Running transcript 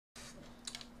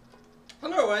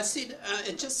So I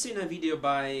just seen a video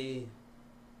by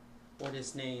what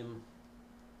is name,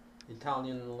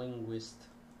 Italian linguist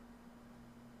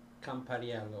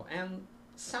Campariello, and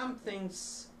some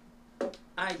things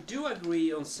I do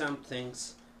agree on. Some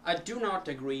things I do not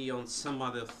agree on. Some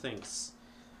other things.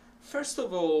 First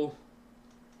of all,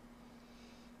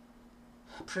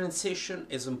 pronunciation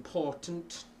is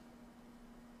important.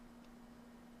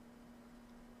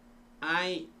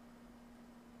 I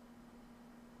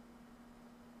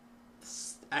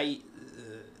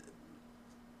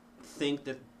think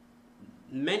that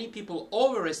many people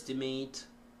overestimate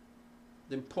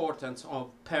the importance of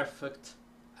perfect,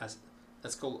 as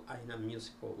let's call in a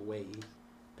musical way,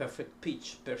 perfect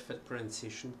pitch, perfect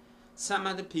pronunciation. Some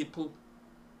other people,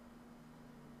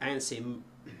 and say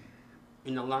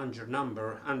in a larger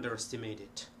number, underestimate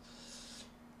it.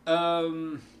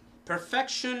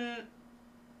 Perfection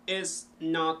is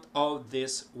not of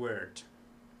this word.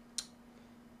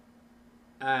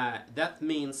 That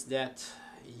means that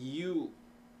you're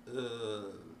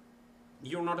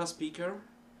not a speaker.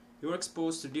 You're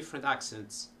exposed to different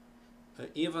accents,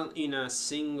 even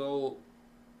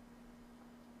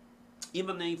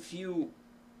if you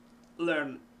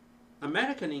learn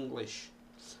American English,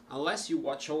 unless you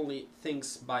watch only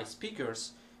things by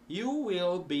speakers, you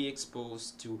will be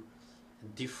exposed to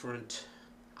different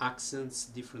accents,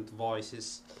 different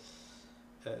voices,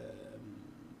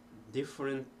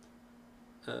 different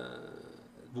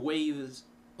ways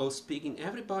of speaking.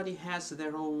 Everybody has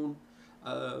their own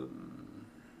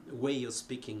way of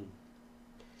speaking.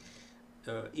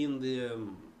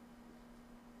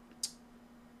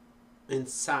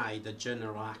 Inside the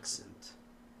general accent.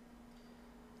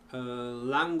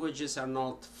 Languages are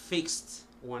not fixed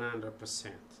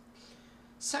 100%.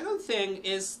 Second thing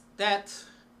is that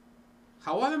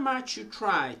however much you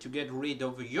try to get rid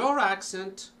of your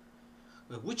accent,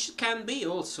 which can be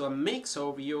also a mix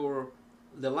of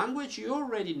the language you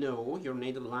already know, your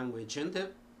native language, and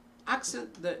the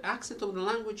accent of the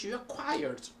language you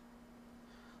acquired.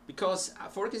 Because,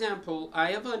 for example,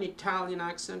 I have an Italian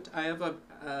accent, I have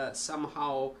a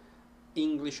somehow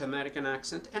English-American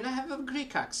accent, and I have a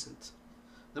Greek accent.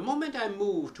 The moment I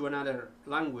move to another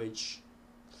language,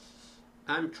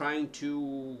 I'm trying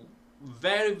to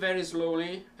very, very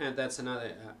slowly, and that's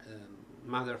another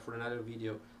matter for another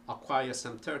video, acquire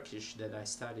some Turkish that I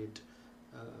studied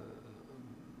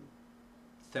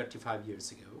 35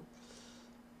 years ago,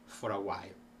 for a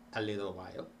little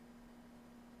while.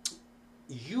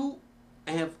 You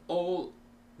have all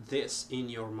this in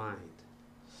your mind.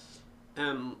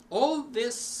 All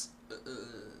this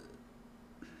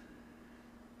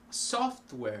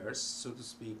softwares, so to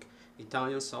speak,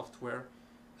 Italian software,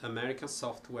 American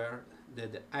software,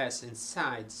 that has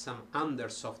inside some under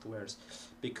softwares,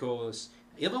 because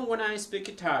even when I speak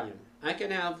Italian, I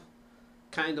can have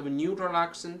kind of a neutral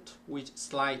accent with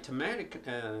slight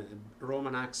American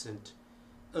Roman accent,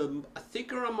 a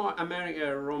thicker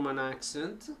American Roman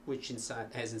accent, which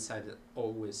has inside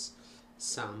always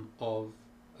some of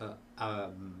the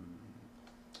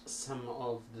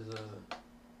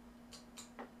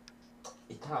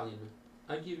Italian.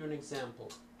 I'll give you an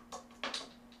example.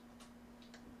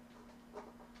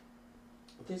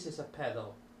 This is a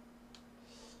pedal.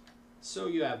 So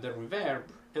you have the reverb,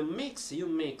 and you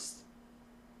mix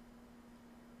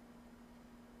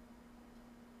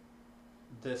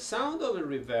the sound of the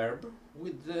reverb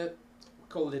with the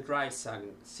dry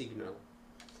signal.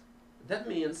 That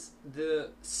means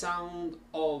the sound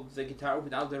of the guitar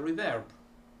without the reverb.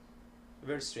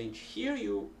 Very strange. Here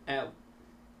you have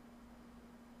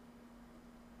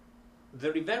the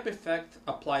reverb effect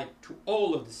applied to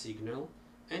all of the signal,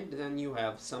 and then you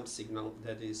have some signal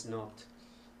that is not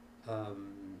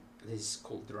this is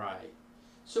called dry.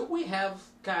 So we have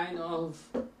kind of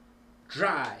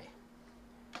dry.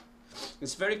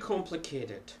 It's very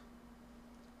complicated.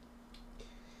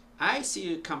 I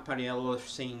see Campariello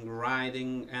saying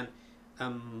riding, and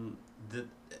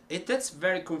that's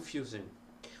very confusing.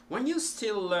 When you're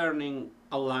still learning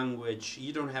a language,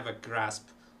 you don't have a grasp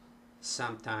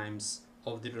sometimes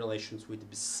of the relations with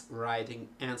writing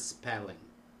and spelling.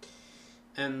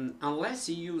 And unless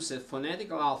you use a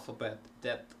phonetical alphabet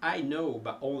that I know,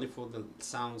 but only for the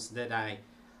sounds that I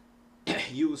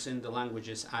use in the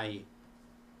languages I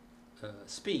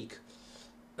speak,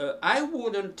 I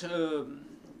wouldn't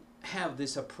have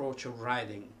this approach of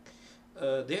writing.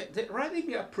 The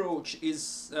writing approach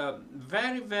is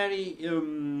very, very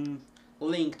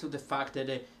linked to the fact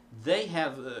that they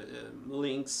have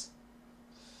links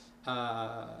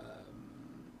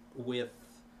with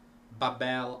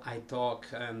Babel,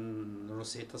 iTalk, and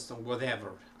Rosetta Stone,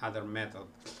 whatever other method.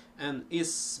 and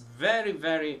is very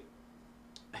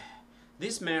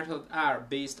these methods are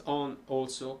based on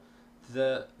also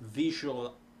the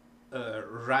visual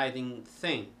writing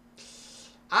thing.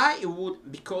 I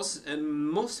would, because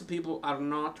most people are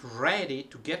not ready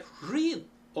to get rid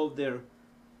of their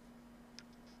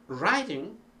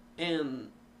writing and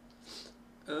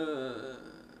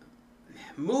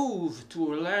move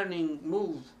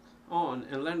on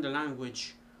and learn the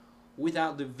language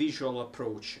without the visual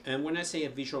approach. And when I say a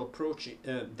visual approach,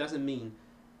 doesn't mean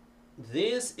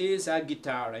this is a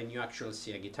guitar and you actually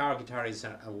see a guitar. Guitar is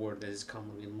a word that is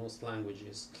common in most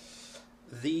languages.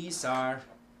 These are,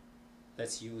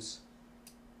 let's use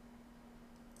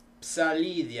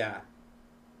psallidia.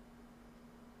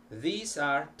 These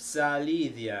are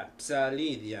psallidia,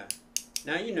 psallidia.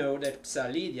 Now you know that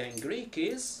psallidia in Greek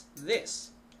is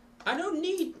this. I don't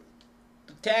need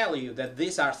to tell you that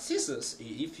these are scissors.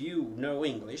 If you know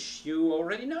English, you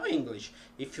already know English.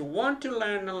 If you want to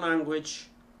learn a language,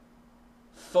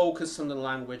 focus on the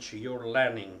language you're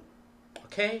learning.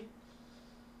 Okay?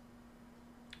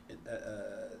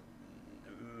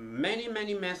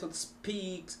 Many methods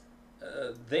speak,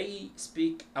 they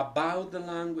speak about the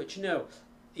language. No,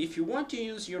 if you want to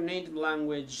use your native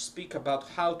language, speak about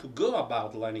how to go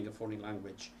about learning a foreign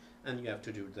language, and you have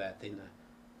to do that in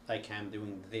like I'm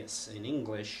doing this in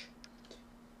English.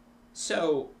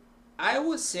 So I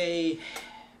would say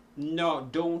no,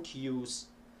 don't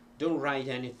write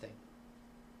anything.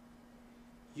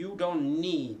 You don't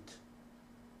need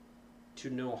to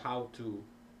know how to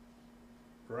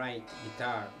write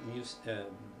guitar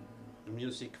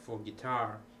music for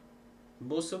guitar.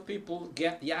 Most of people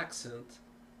get the accent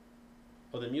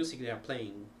of the music they are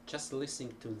playing just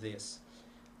listening to this.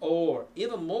 Or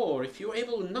even more, if you're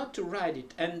able not to write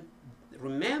it and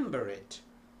remember it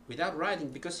without writing,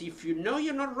 because if you know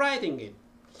you're not writing it,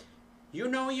 you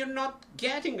know you're not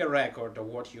getting a record of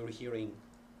what you're hearing,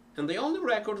 and the only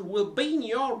record will be in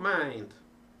your mind.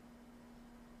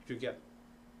 If you get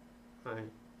my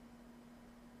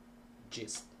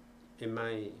gist in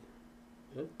my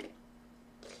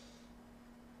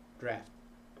draft.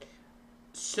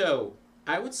 So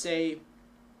I would say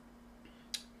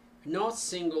not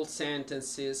single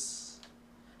sentences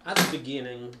at the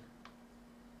beginning.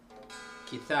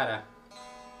 Chitarra,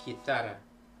 chitarra,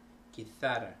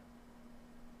 chitarra,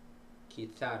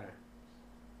 chitarra.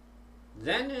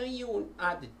 Then you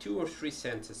add 2 or 3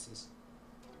 sentences.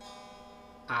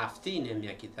 Αυτή είναι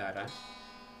μια κιθάρα.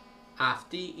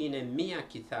 Αυτή είναι μια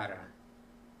κιθάρα.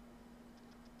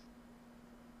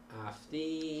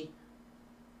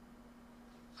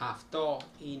 Αυτό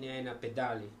είναι ένα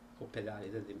πεδάλι. Ο πεδάλι,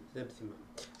 δεν θυμάμαι.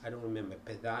 I don't remember.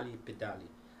 Πεδάλι.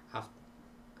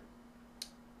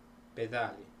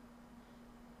 Πεδάλι.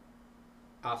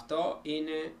 Αυτό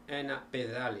είναι ένα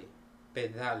πεδάλι.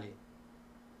 Πεδάλι.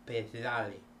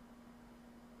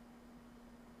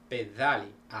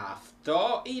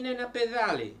 Αυτό είναι ένα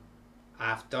πεδάλι.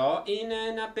 Αυτό είναι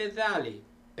ένα πεδάλι.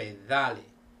 Πεδάλι.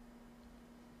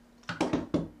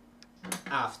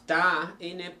 Αυτά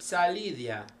είναι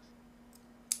ψαλίδια.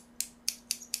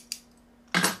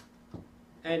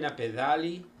 Ένα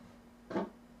πεδάλι.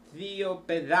 2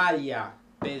 παιδάλια.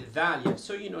 Pedaglia.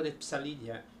 So you know that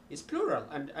psallidia is plural,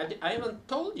 and I haven't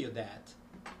told you that.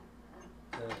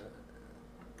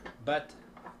 But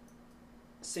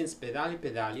since pedali,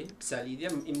 psallidia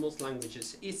in most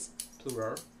languages is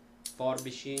plural.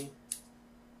 Forbici,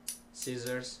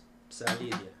 scissors,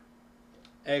 psallidia.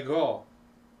 Εγώ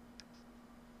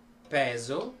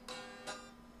παίζω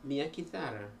μια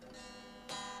κιθάρα.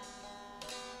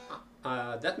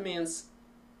 That means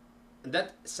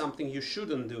that's something you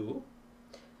shouldn't do,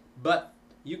 but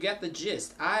you get the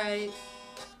gist. I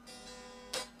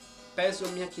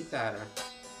παίζω μια κιθάρα.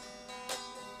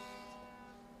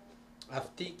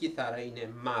 Αυτή η κιθάρα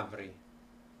είναι μαύρη.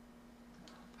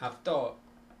 Αυτό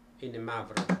είναι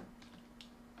μαύρο.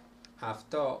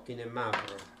 Αυτό είναι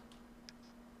μαύρο.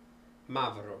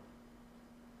 Μαύρο.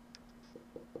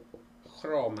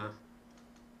 Χρώμα.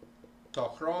 Το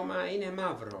χρώμα είναι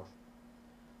μαύρο.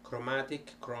 Chromatic,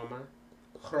 χρώμα.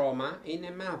 Χρώμα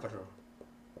είναι μαύρο.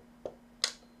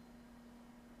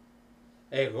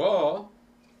 Εγώ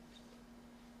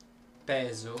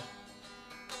παίζω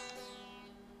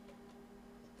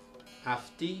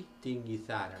αυτή την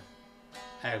κιθάρα.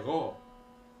 Εγώ.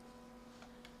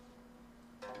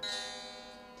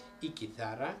 Η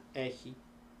κιθάρα έχει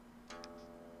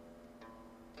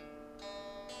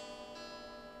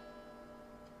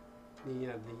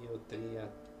 1, 2, 3,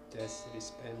 4,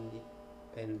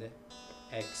 5,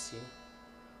 6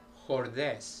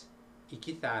 χορδές. Η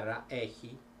κιθάρα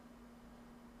έχει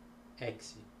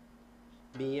 6.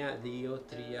 mia, dio,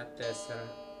 tria,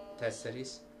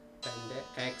 tesseris, pende,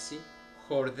 exi,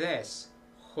 χορδές,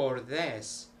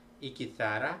 χορδές. Η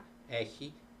κιθάρα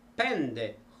έχει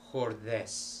 5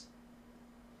 χορδές.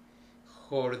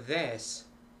 Χορδές.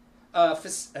 I'm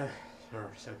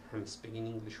speaking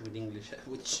English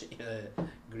with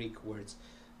Greek words.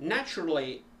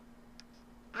 Naturally,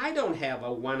 I don't have a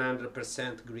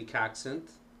 100% Greek accent,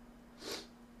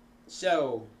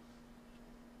 so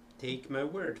take my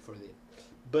word for it.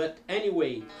 But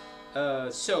anyway,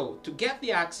 so to get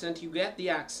the accent, you get the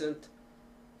accent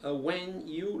when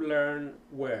you learn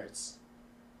words.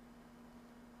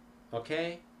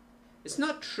 Okay? It's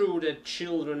not true that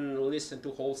children listen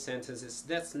to whole sentences.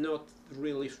 That's not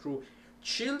really true.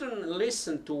 Children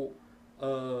listen to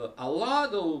a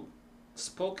lot of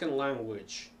spoken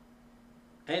language,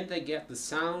 and they get the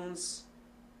sounds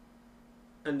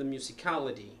and the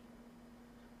musicality.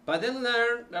 But they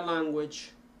learn the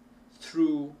language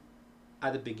through,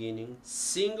 at the beginning,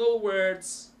 single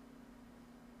words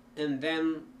and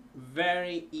then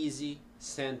very easy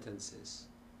sentences.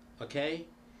 Okay?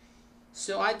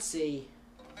 So I'd say,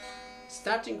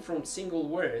 starting from single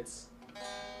words,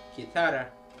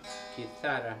 chitarra,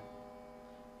 chitarra,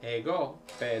 εγώ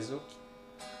παίζω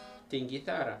την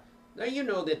κιθάρα. Now you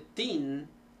know that tin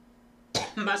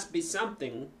must be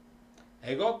something.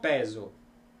 Εγώ παίζω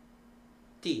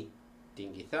την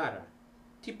κιθάρα.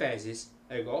 Τι παίζεις?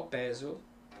 Εγώ παίζω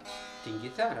την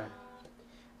κιθάρα.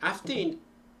 Αυτήν,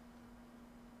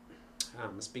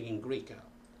 I'm speaking Greek.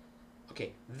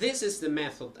 Okay, this is the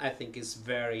method I think is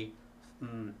very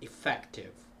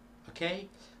effective. Okay,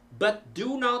 but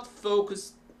do not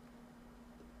focus.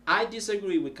 I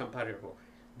disagree with comparator.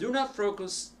 Do not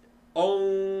focus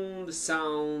on the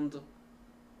sound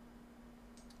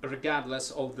regardless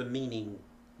of the meaning.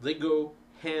 They go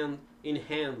hand in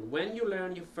hand. When you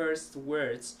learn your first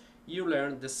words, you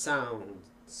learn the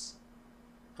sounds.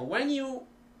 And when you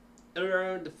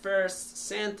learn the first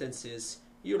sentences,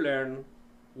 you learn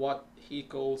what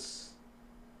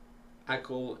I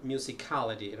call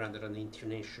musicality rather than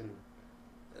intonation.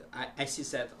 I see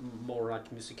that more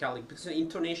like musicality, because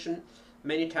intonation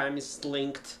many times is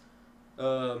linked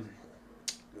to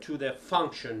the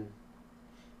function.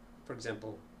 For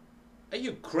example, are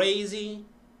you crazy?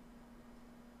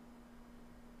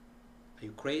 Are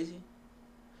you crazy?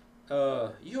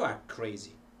 You are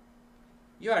crazy.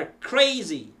 You are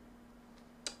crazy.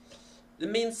 It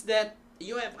means that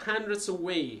you have hundreds of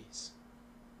ways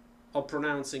of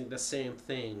pronouncing the same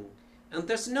thing, and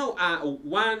there's no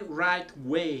one right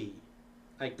way.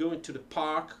 Like going to the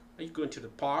park. Are you going to the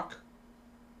park?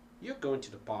 You're going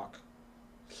to the park.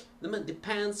 It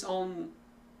depends on.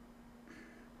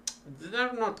 There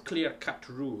are not clear-cut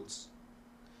rules.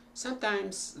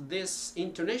 Sometimes this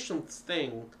intonation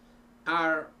thing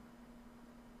are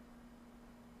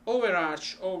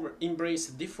embrace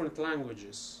different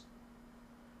languages.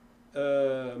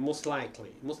 Most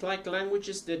likely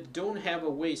languages that don't have a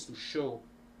ways to show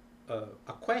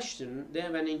a question, they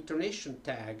have an intonation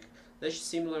tag that's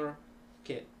similar.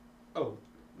 Okay, oh,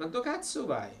 ma dove cazzo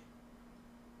vai?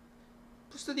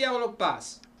 Questo diavolo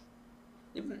passa.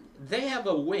 They have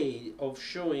a way of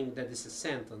showing that it's a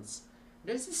sentence.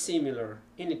 There's a similar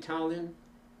in Italian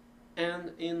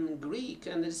and in Greek,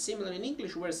 and it's similar in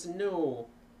English, where there's no.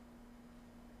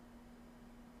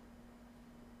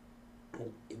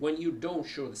 When you don't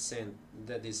show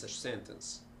that is a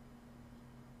sentence.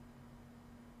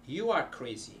 You are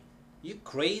crazy. You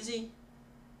crazy?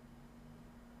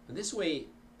 And this way,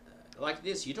 like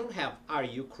this, you don't have are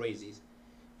you crazy?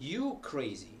 You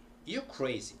crazy. You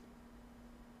crazy.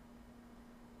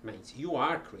 Means you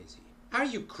are crazy. Are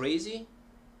you crazy?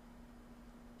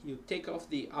 You take off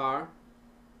the R.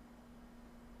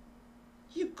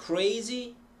 You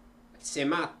crazy? Sei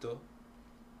matto?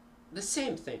 The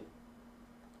same thing.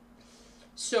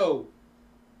 So,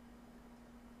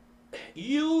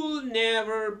 you'll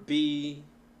never be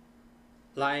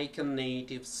like a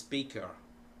native speaker.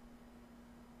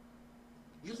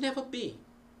 You'll never be.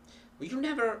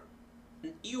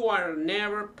 You are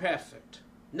never perfect.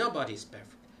 Nobody's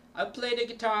perfect. I play the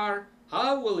guitar,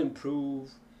 I will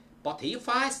improve. But if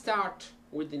I start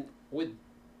with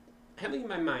having in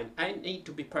my mind, I need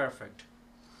to be perfect,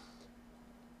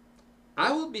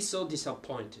 I will be so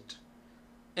disappointed.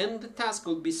 And the task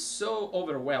will be so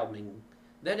overwhelming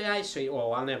that I say,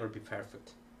 oh, I'll never be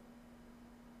perfect.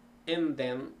 And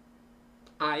then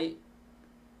I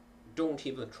don't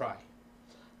even try.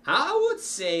 I would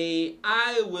say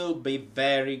I will be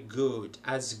very good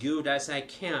as I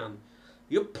can.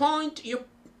 You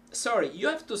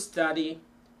have to study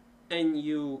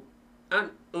and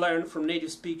learn from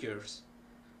native speakers.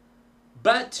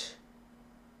 But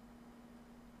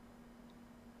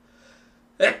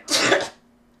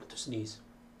to sneeze,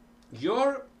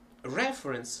 your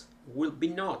reference will be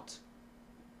not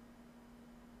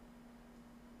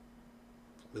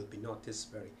this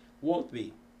very, won't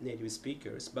be native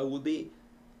speakers, but will be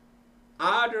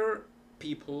other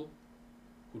people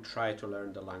who try to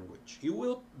learn the language. You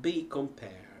will be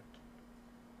compared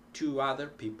to other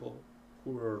people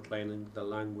who are learning the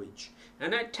language.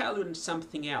 And I tell you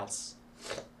something else.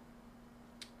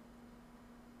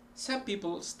 Some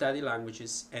people study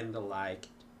languages and they like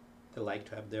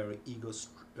to have their egos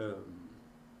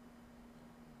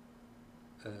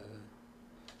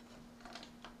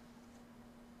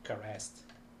caressed.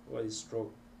 What is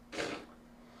stroke?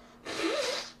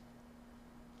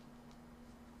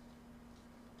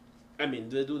 I mean,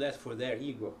 they do that for their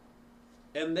ego.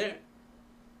 And their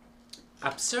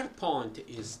absurd thing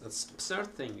is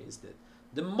that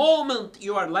the moment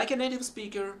you are like a native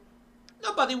speaker,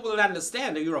 nobody will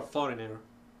understand that you're a foreigner,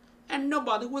 and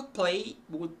nobody will pay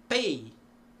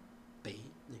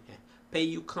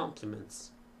you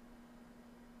compliments.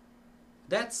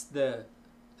 That's the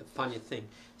funny thing.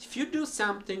 If you do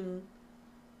something,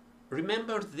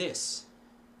 remember this.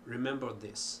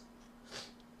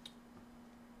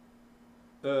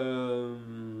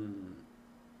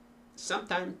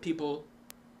 Sometimes people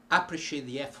appreciate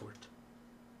the effort,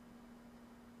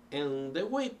 and they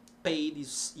will pay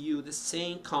you the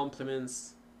same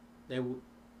compliments they would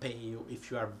pay you if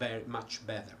you are very much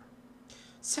better.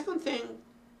 Second thing,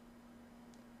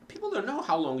 people don't know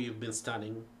how long you've been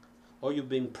studying, or you've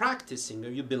been practicing, or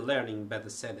you've been learning, better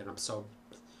said, and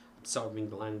absorbing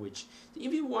the language.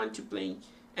 If you want to play,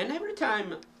 and every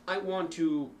time I want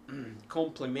to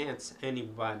compliment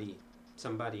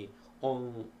somebody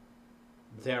on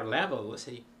their level,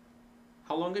 say,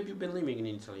 how long have you been living in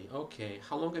Italy? Okay.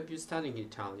 How long have you studying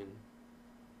Italian?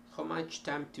 How much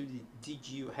time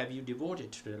have you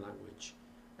devoted to the language?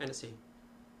 And I say,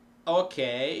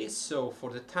 okay, so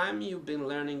for the time you've been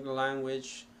learning the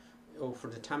language, or for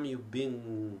the time you've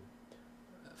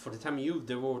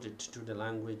devoted to the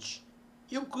language,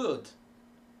 you're good.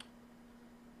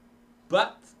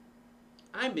 But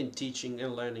I've been teaching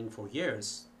and learning for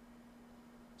years,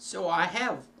 so I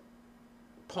have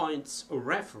points of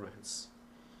reference.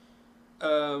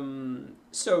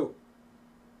 So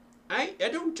I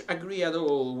don't agree at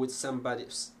all with somebody.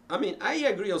 I mean, I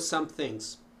agree on some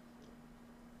things.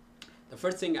 The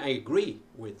first thing I agree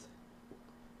with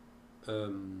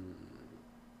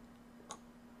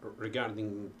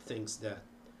regarding things that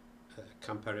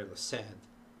Camparella said,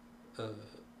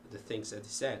 the things that he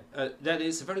said, that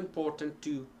is very important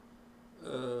to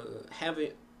have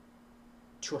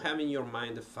in your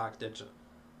mind the fact that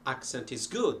accent is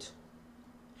good.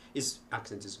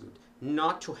 Accent is good.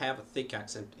 Not to have a thick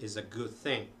accent is a good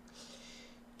thing.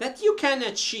 That you can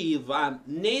achieve a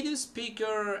native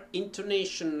speaker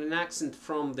intonation and accent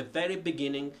from the very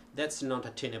beginning, that's not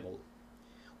attainable.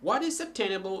 What is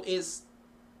attainable is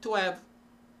to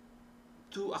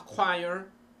acquire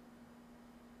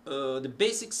the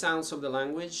basic sounds of the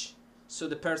language, so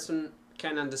the person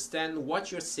can understand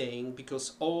what you're saying,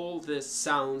 because all the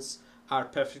sounds are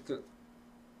perfectly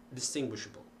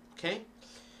distinguishable. Okay?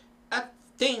 A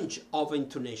tinge of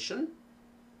intonation.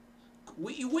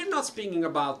 We're not speaking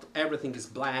about everything is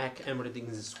black, everything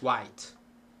is white.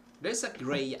 There's a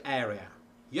gray area.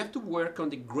 You have to work on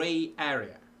the gray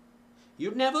area.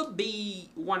 You'll never be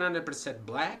 100%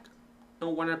 black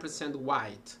and 100%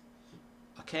 white.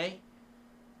 Okay?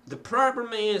 The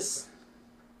problem is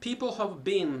people have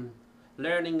been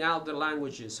learning other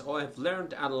languages or have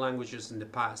learned other languages in the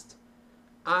past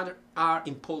are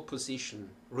in pole position.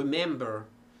 Remember,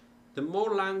 the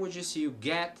more languages you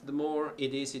get, the more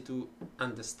it is easy to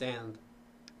understand,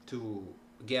 to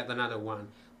get another one.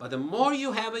 But the more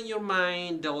you have in your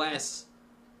mind, the less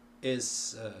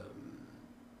is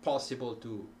possible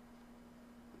to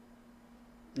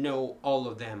know all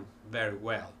of them very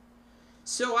well.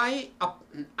 So I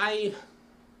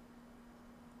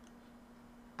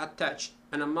attach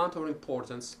an amount of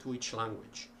importance to each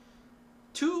language.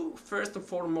 Two first and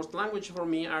foremost languages for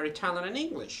me are Italian and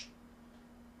English.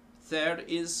 Third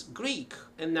is Greek,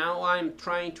 and now I'm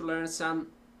trying to learn some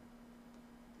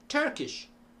Turkish.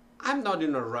 I'm not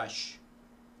in a rush.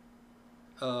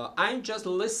 I'm just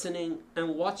listening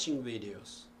and watching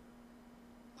videos.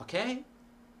 Okay?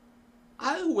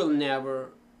 I will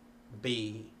never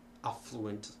be a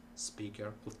fluent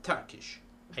speaker of Turkish,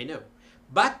 I know.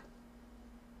 But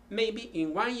maybe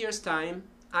in 1 year's time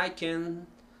I can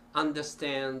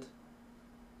understand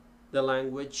the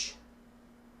language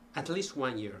at least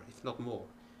 1 year, if not more.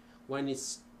 When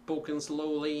it's spoken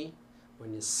slowly,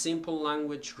 when it's simple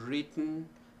language written,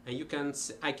 and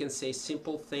I can say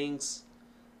simple things,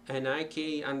 and I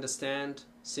can understand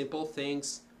simple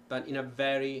things, but in a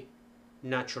very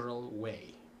natural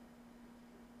way.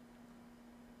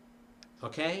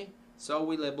 Okay, so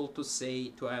we're able to say,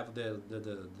 to have the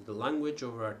language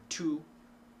over a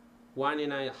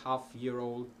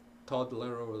 1.5-year-old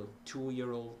toddler or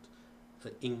 2-year-old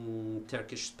in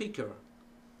Turkish speaker.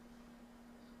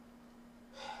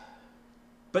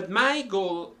 But my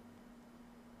goal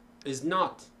is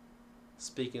not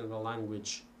speaking the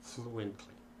language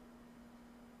fluently.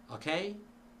 Okay?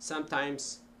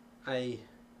 Sometimes I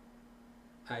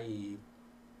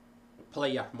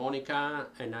play harmonica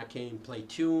and I can play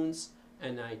tunes,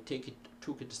 and I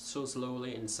took it so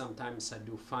slowly, and sometimes I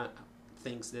do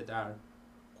things that are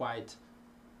quite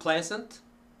pleasant.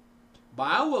 But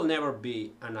I will never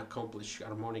be an accomplished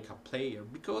harmonica player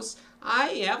because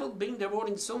I haven't been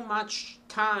devoting so much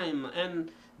time,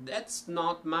 and that's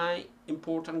not my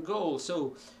important goal.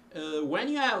 So when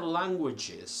you have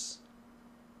languages,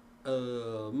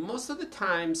 most of the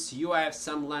times you have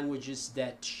some languages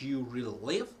that you really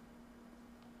live,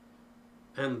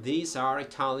 and these are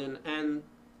Italian and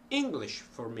English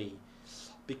for me,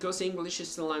 because English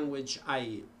is the language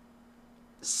I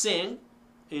sing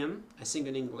in. I sing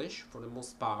in English for the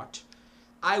most part.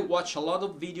 I watch a lot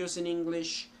of videos in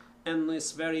English, and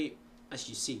it's very, as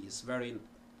you see, it's very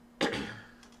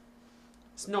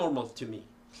it's normal to me.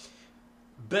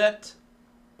 But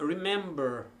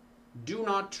remember, do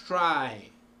not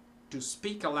try to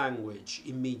speak a language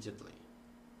immediately.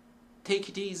 Take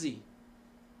it easy.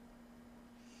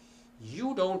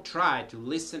 You don't try to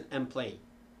listen and play.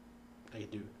 I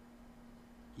do.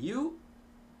 You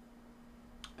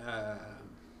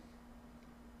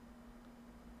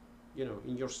you know,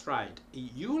 in your stride.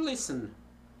 You listen.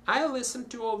 I listen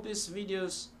to all these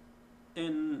videos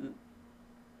in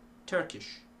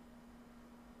Turkish.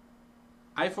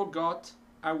 I forgot.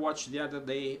 I watched the other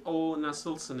day. Oh,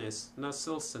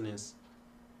 nasılsınız?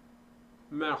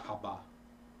 Merhaba.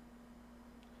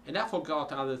 And I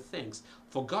forgot other things.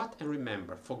 Forgot and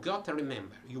remember. Forgot and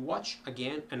remember. You watch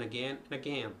again and again and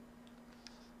again.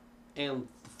 And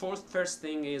the first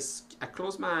thing is, I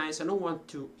close my eyes. I don't want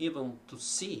to even to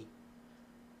see,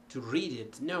 to read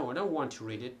it. No, I don't want to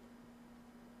read it.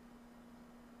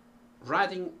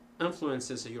 Writing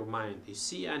influences your mind. You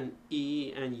see an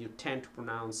E and you tend to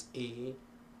pronounce A,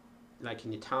 like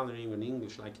in Italian or in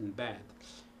English, like in bed.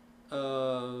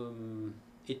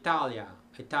 Italia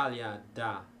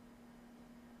da.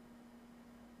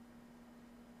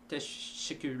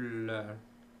 Teşekkürler.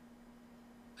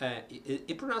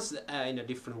 It pronounced in a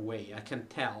different way. I can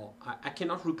tell. I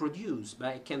cannot reproduce, but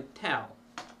I can tell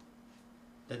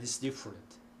that it's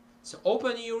different. So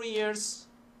open your ears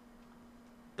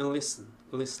and listen.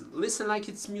 Listen like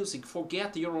it's music.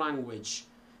 Forget your language.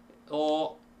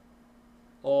 Or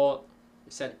you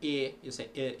said E, you say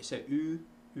E, you say U,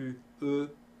 U.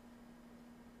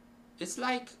 It's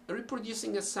like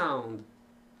reproducing a sound.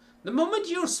 The moment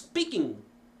you're speaking,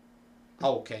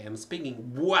 okay, I'm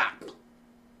speaking, whap,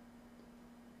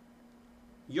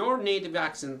 your native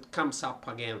accent comes up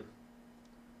again.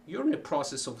 You're in the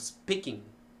process of speaking,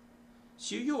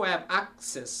 so you have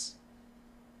access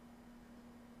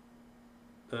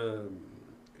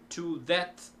to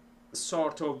that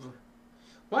sort of,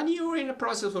 when you're in the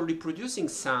process of reproducing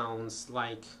sounds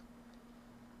like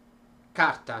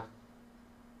carta.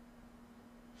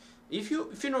 If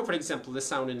you know, for example, the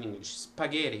sound in English,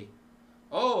 spaghetti.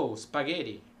 Oh,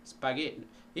 spaghetti.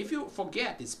 If you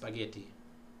forget it's spaghetti,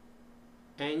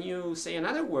 and you say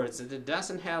another word that it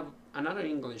doesn't have another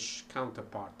English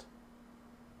counterpart,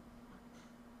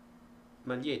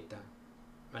 maglietta.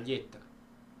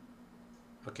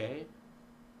 Okay?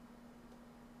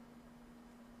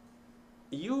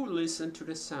 You listen to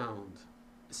the sound.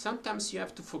 Sometimes you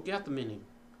have to forget the meaning.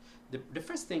 The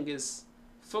first thing is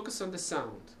focus on the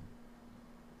sound.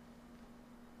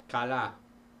 Cala.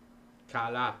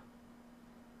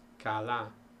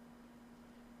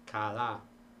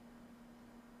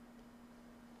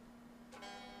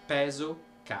 Peso,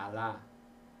 cala.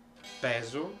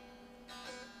 Peso.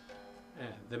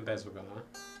 Then peso, cala.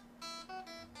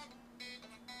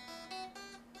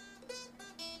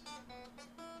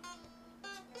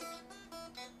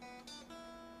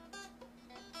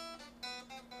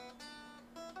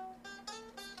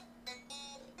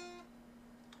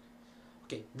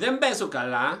 Okay, then peso,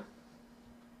 cala.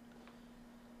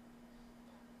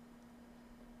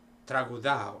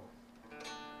 Tragudao.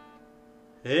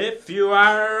 If you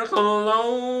are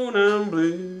alone and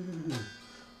blue,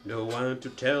 no one to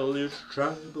tell your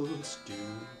troubles to.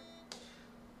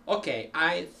 Okay,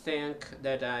 I think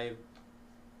that I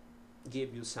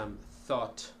give you some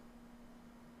thought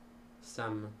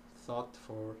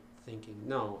for thinking.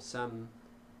 No, something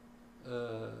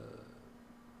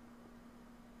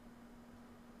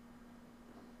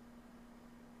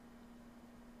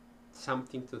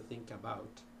to think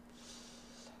about.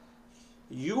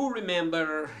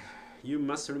 You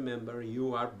must remember,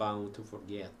 you are bound to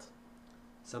forget.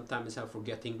 Sometimes I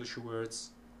forget English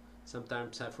words.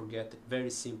 Sometimes I forget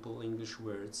very simple English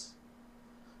words.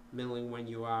 Mainly when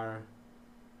you are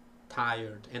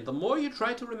tired. And the more you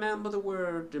try to remember the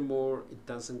word, the more it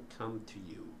doesn't come to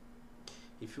you.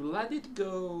 If you let it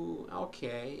go,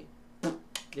 okay,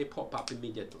 they pop up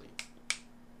immediately.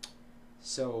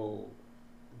 So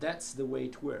that's the way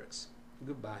it works.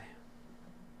 Goodbye.